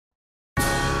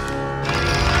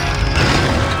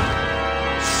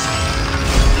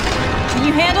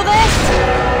handle this?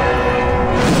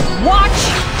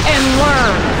 Watch and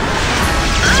learn.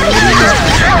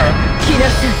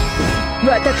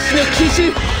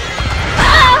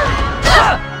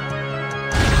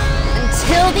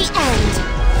 Until the end.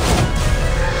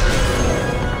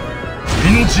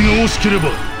 命が惜しければ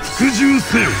服従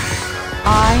せよ。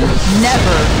 I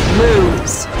never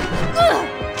lose.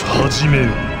 始めよ。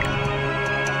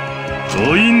ア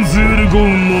インズールゴウ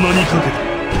ンの名にかけて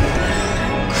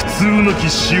苦痛なき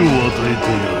死を与え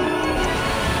てやる。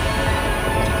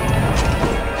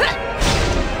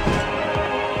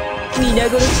皆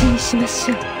殺しにしま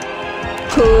しょう。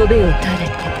神戸を垂れ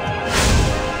て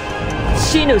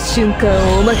死の瞬間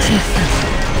をお待ちなさい。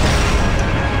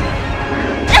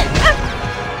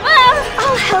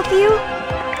I'll help you.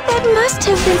 That must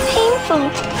have been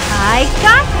painful. I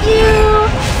got you.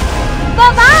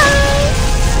 Bye bye.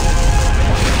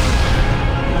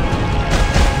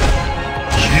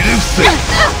 ひれ伏せ。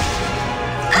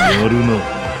やるな。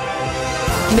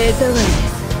目障りです。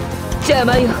邪魔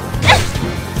よ。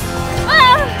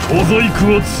小細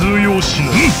工は通用しない。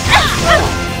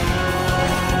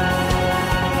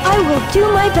I will do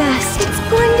my best. It's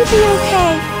going to be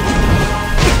okay.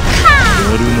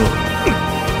 やるな。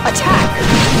 Attack!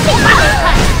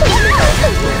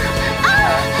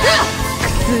 苦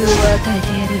痛を与えて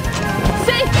やる。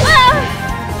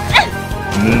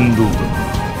面倒だ。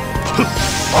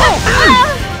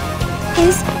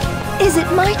Is it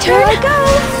my turn? Here I go.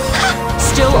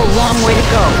 Still a long way to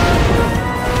go.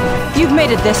 You've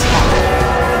made it this far,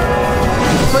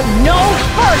 but no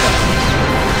further.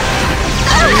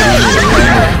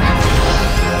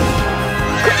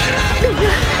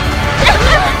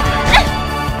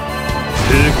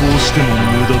 抵抗しても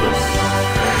無駄だ。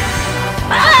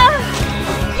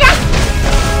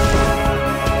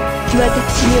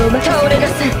私にお任せくだ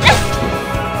さい。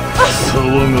騒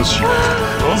がしい。喝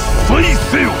采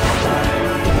せよ。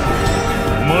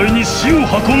お前に死を運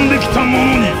んできた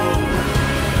者に。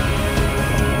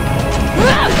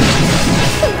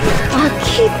I'll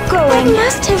keep going. It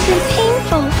must have been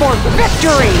painful. For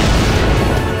victory!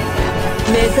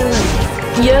 目障りで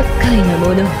す。厄介なも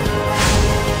のを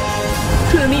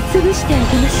踏み潰してあげま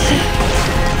しょう。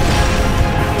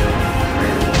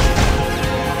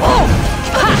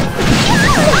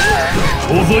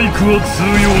小細工は通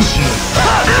用しない。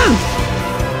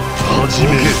始め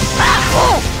る。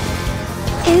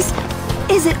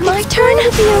Is it my turn to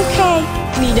be okay?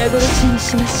 皆殺しに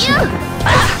しましょう。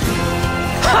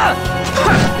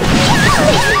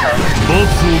罰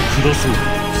を下そう。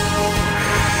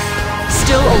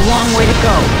 Still a long way to go.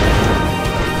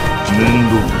 面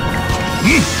倒。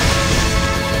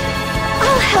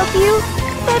I'll help you.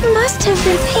 That must have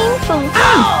been painful.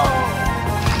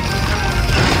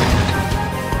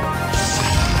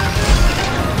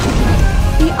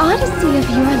 The odyssey of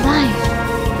your life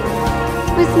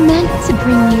was meant to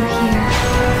bring you here.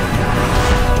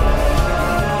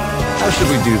 How should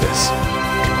we do this?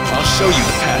 I'll show you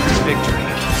the path to victory.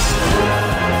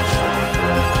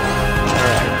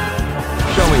 Alright.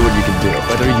 Show me what you can do,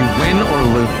 whether you win or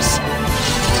lose.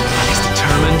 It's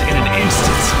determined in an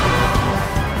instant.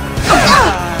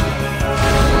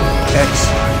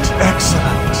 Excellent,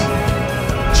 excellent.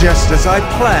 Just as I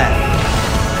planned.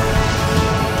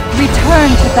 Return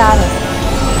to battle.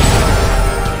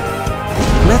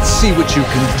 Let's see what you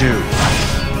can do.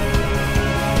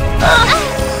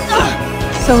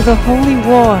 So the holy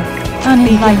war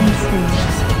unenlightened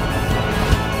fools.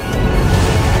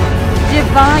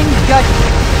 Divine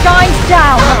judgment shines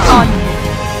down upon you.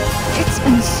 It's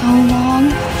been so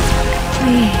long.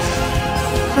 Please,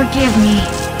 forgive me.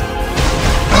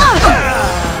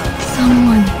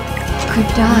 Someone could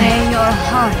die. May your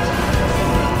heart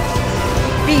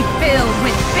be filled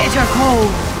with bitter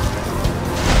cold.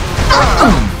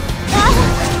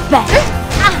 Better.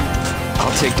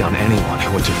 I'll take down anyone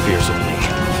who interferes with me.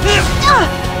 I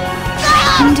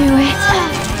can do it.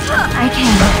 I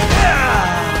can.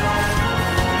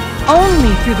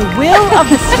 Only through the will of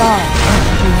the stars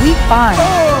do we find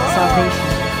salvation.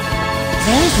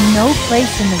 There is no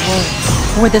place in the world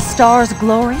where the stars'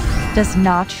 glory does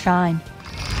not shine.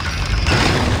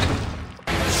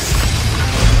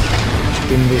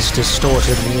 In this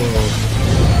distorted world,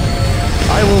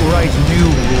 I will write new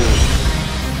rules.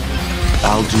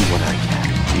 I'll do what I can.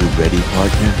 You ready,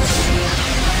 partner?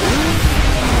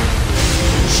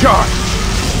 Charge!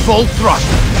 Full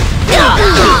throttle!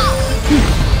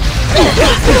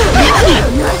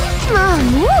 まあ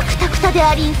もうクタクタで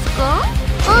ありんすか？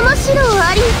面白う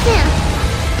ありんせん。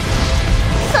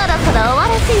そろそろ終わ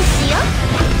らせんしよ。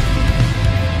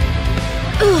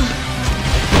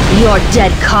Your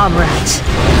dead comrades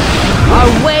are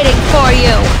waiting for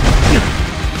you!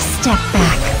 Step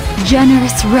back,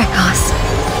 generous Rekos.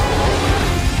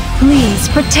 Please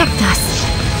protect us.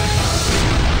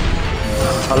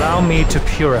 Allow me to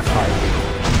purify you.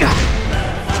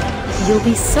 You'll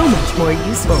be so much more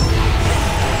useful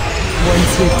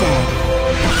once you're dead.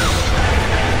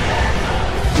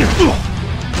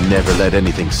 Never let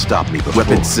anything stop me but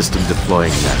weapon system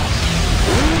deploying now.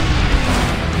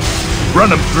 Run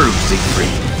them through,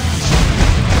 Siegfried.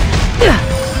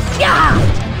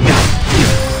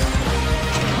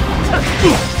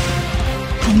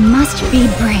 I must be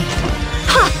brave.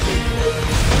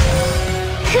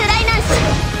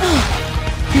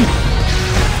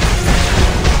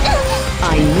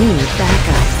 I need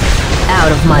backup.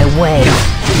 Out of my way.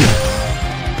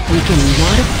 We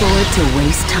cannot afford to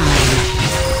waste time.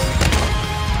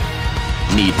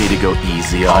 Need me to go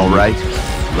easy on you? Alright,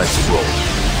 let's roll.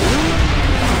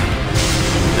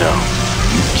 No,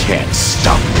 you can't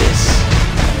stop this.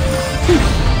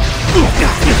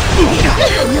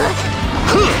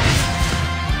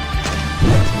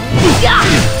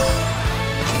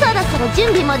 そろそろ準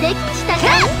備もできたか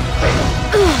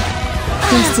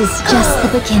This is just the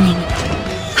beginning.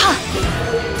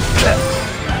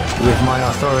 With my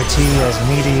authority as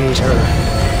mediator,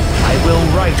 I will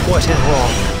right what is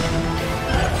wrong.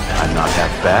 I'm not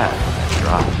half bad.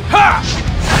 Try.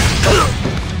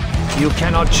 You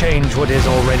cannot change what is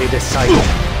already decided.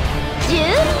 住民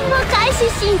も開始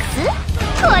進出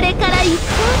これから一方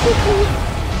的に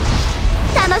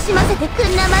楽しませてく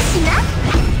んなましな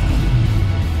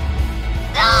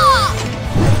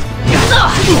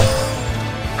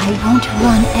I won't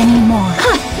run anymore.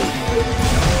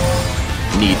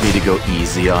 Need me to go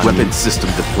easy on weapon you? System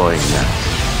deploying now.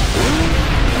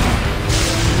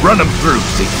 Run them through,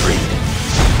 Siegfried.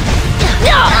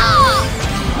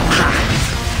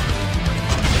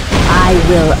 I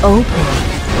will open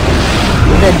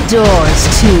the doors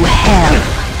to hell.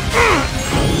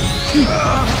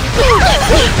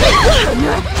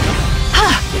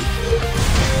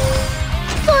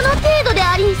 その程度で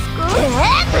ありんすか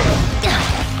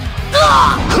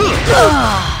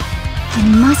I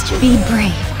must be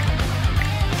brave.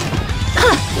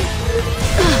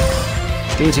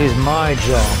 It is my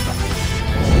job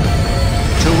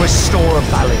to restore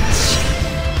balance.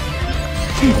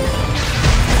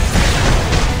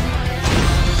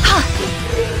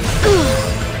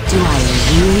 Do I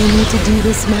really need to do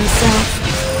this myself?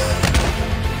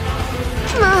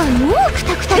 まあもうク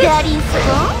タクタでありんすか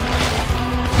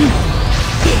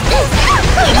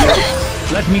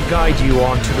Let me guide you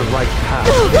onto the right path.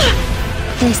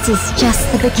 This is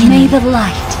just the beginning. May the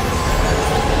light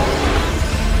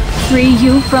free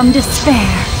you from despair.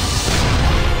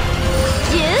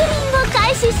 住民も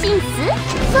開始進出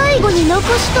最後に残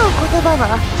しとう言葉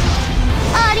は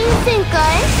ありんせんか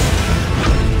い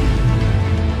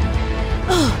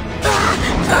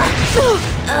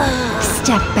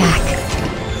Step back.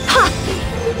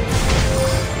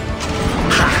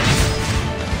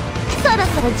 そろ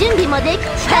そろ準備もでき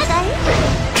たかい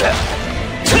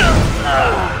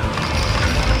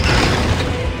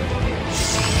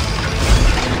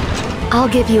I'll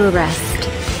give you a rest.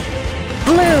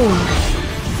 Bloom!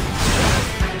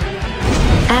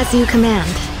 As you command.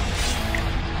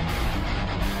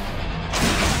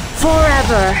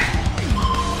 Forever!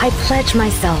 I pledge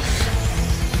myself.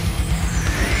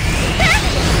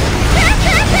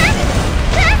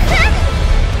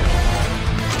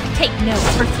 Take note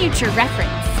for future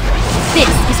reference. This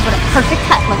is what a perfect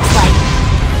cut looks like.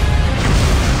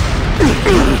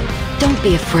 Don't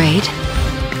be afraid.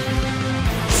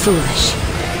 Foolish.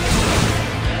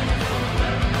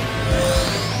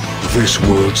 This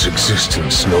world's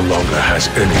existence no longer has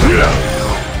any value.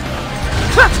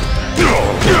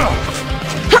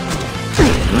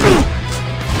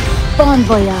 Bon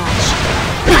voyage.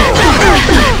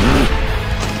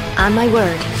 On my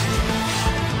word.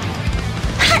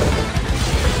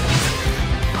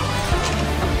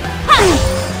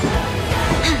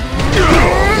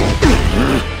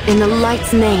 In the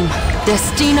light's name,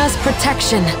 Destina's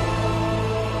protection.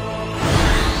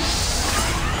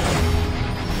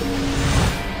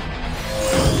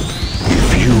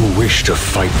 If you wish to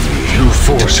fight me, you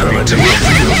force her to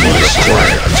reveal my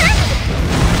strength.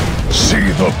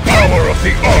 See the power of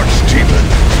the Archdemon.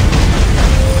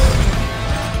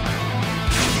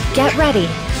 Get ready.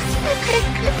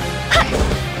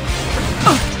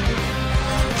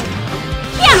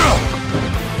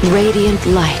 Radiant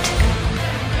light.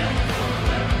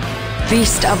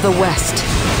 Beast of the West.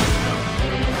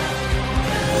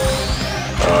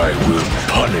 I will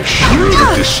punish you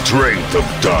with the strength of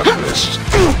darkness.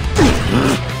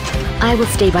 I will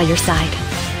stay by your side.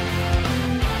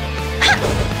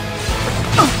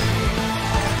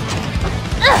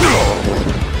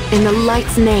 In the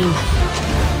light's name.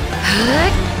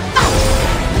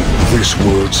 This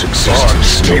world's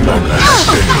existence no longer has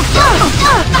any value.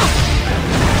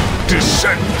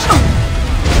 Descent!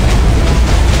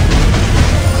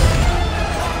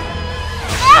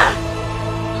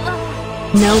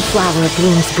 No flower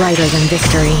blooms brighter than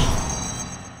victory.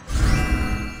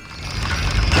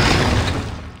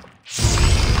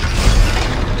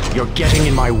 You're getting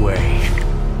in my way.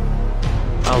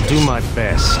 I'll do my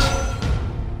best.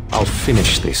 I'll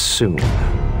finish this soon.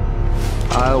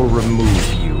 I'll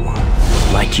remove you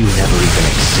like you never even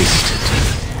existed.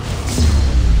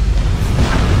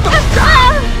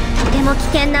 とても危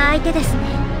険な相手ですね。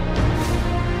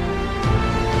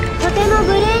とても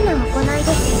無礼な行い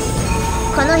です。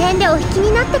この辺でお引き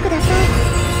になってください。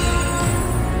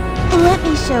Let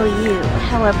me show you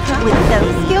how a pro with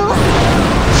those skills.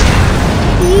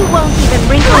 You won't even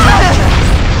wrinkle your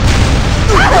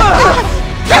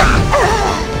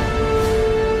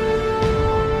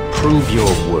Prove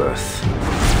your worth.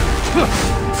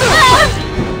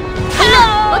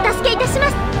 お助けいたしま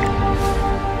す。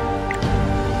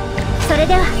それ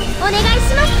ではお願いし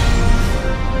ます。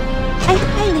I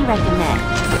highly recommend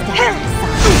stepping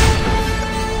aside.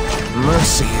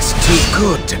 Mercy is too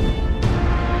good.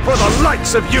 For the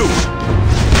likes of you!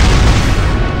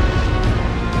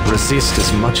 Resist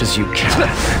as much as you can.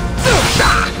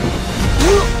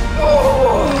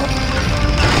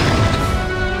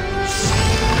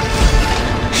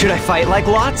 Should I fight like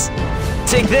lots?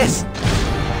 Take this!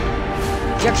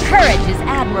 Your courage is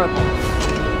admirable.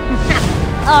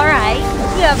 Alright,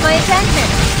 you have my attention.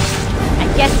 I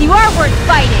guess you are worth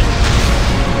fighting.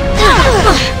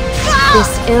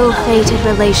 This ill-fated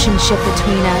relationship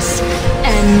between us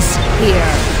ends here.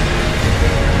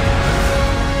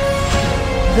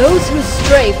 Those who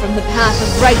stray from the path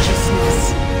of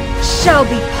righteousness shall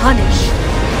be punished.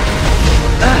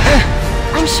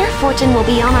 I'm sure fortune will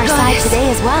be on our side today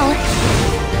as well.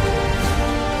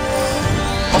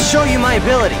 I'll show you my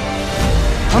ability.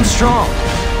 I'm strong.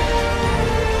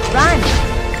 Run,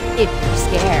 if you're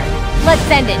scared. Let's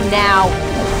end it now.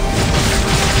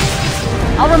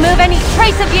 I'll remove any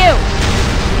trace of you!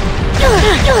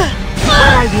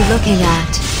 What are you looking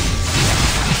at?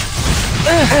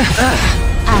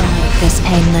 I'll make this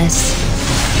painless.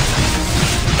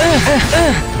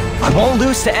 I won't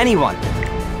lose to anyone.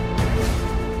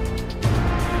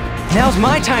 Now's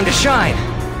my time to shine.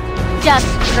 Just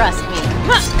trust me.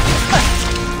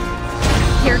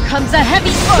 Here comes a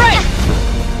heavy strike!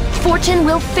 Fortune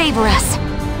will favor us.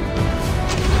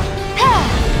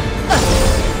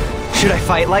 Should I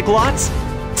fight like lots?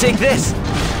 Take this.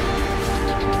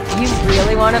 You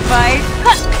really want to fight?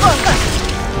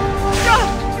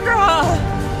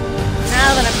 Now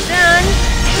that I'm done,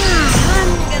 I'm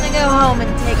gonna go home and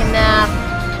take a nap.